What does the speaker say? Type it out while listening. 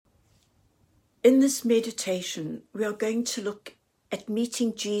In this meditation, we are going to look at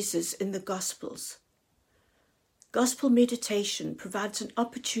meeting Jesus in the Gospels. Gospel meditation provides an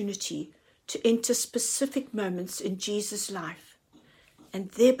opportunity to enter specific moments in Jesus' life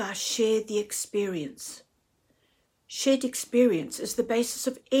and thereby share the experience. Shared experience is the basis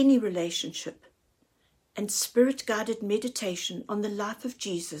of any relationship, and Spirit-guided meditation on the life of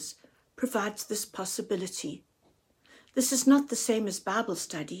Jesus provides this possibility. This is not the same as Bible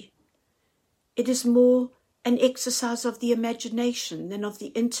study. It is more an exercise of the imagination than of the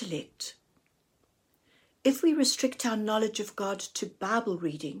intellect. If we restrict our knowledge of God to Bible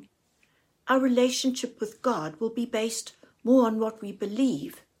reading, our relationship with God will be based more on what we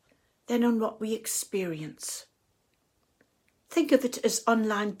believe than on what we experience. Think of it as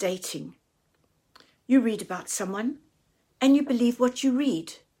online dating. You read about someone and you believe what you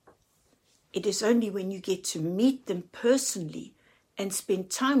read. It is only when you get to meet them personally and spend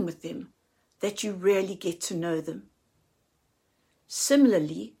time with them that you really get to know them.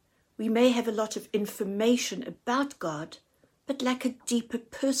 Similarly, we may have a lot of information about God, but lack a deeper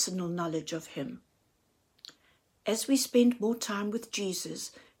personal knowledge of Him. As we spend more time with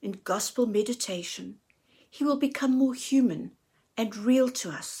Jesus in gospel meditation, He will become more human and real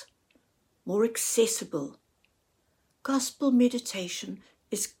to us, more accessible. Gospel meditation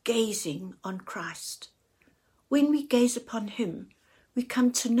is gazing on Christ. When we gaze upon Him, we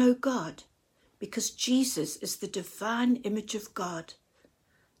come to know God, because Jesus is the divine image of God.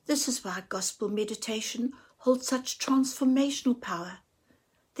 This is why gospel meditation holds such transformational power.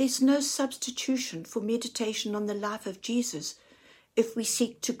 There's no substitution for meditation on the life of Jesus if we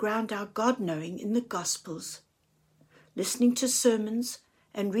seek to ground our God-knowing in the Gospels. Listening to sermons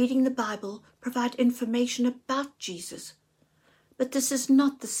and reading the Bible provide information about Jesus, but this is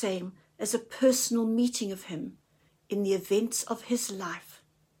not the same as a personal meeting of Him in the events of His life.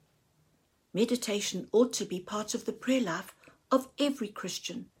 Meditation ought to be part of the prayer life of every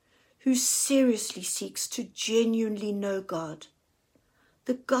Christian who seriously seeks to genuinely know God.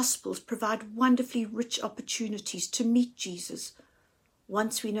 The Gospels provide wonderfully rich opportunities to meet Jesus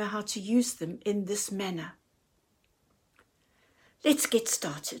once we know how to use them in this manner. Let's get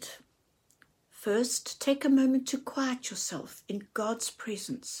started. First, take a moment to quiet yourself in God's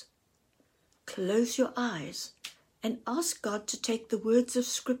presence. Close your eyes and ask God to take the words of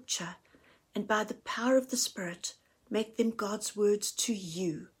Scripture and by the power of the Spirit, make them God's words to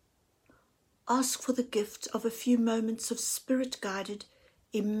you. Ask for the gift of a few moments of Spirit-guided,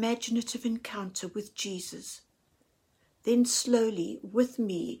 imaginative encounter with Jesus. Then slowly, with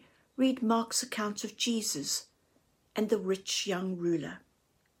me, read Mark's account of Jesus and the rich young ruler.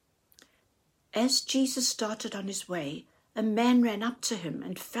 As Jesus started on His way, a man ran up to Him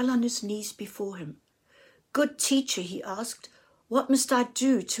and fell on his knees before Him. "Good teacher," he asked, "what must I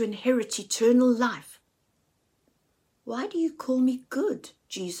do to inherit eternal life?" "Why do you call me good?"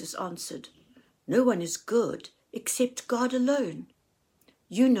 Jesus answered. "No one is good except God alone.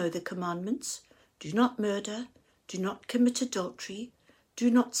 You know the commandments. Do not murder. Do not commit adultery. Do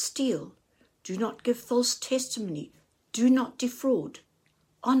not steal. Do not give false testimony. Do not defraud.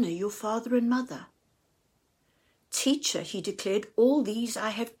 Honor your father and mother." "Teacher," he declared, "all these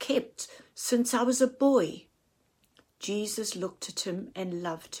I have kept since I was a boy." Jesus looked at him and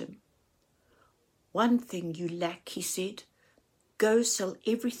loved him. "One thing you lack," he said. "Go sell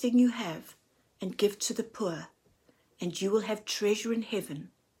everything you have and give to the poor, and you will have treasure in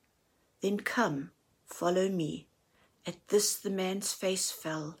heaven. Then come, follow me." At this the man's face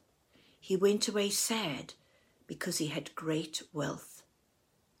fell. He went away sad because he had great wealth.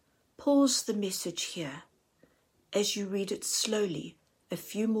 Pause the message here as you read it slowly a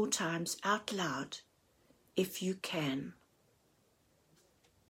few more times out loud, if you can.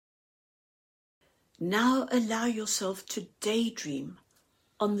 Now allow yourself to daydream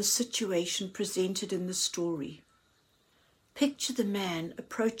on the situation presented in the story. Picture the man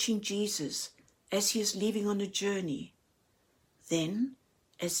approaching Jesus as he is leaving on a journey. Then,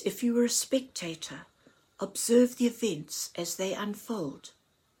 as if you were a spectator, observe the events as they unfold.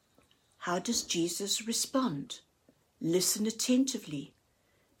 How does Jesus respond? Listen attentively.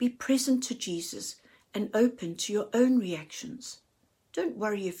 Be present to Jesus and open to your own reactions. Don't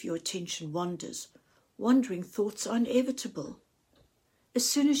worry if your attention wanders. Wandering thoughts are inevitable. As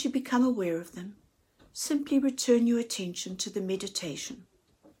soon as you become aware of them, simply return your attention to the meditation.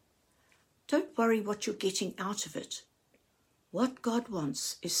 Don't worry what you're getting out of it. What God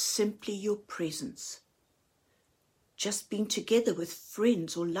wants is simply your presence. Just being together with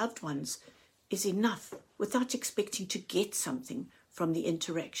friends or loved ones is enough without expecting to get something from the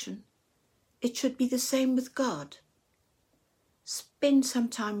interaction. It should be the same with God. Spend some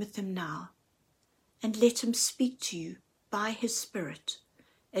time with Him now and let him speak to you by his Spirit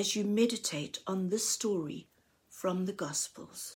as you meditate on this story from the Gospels.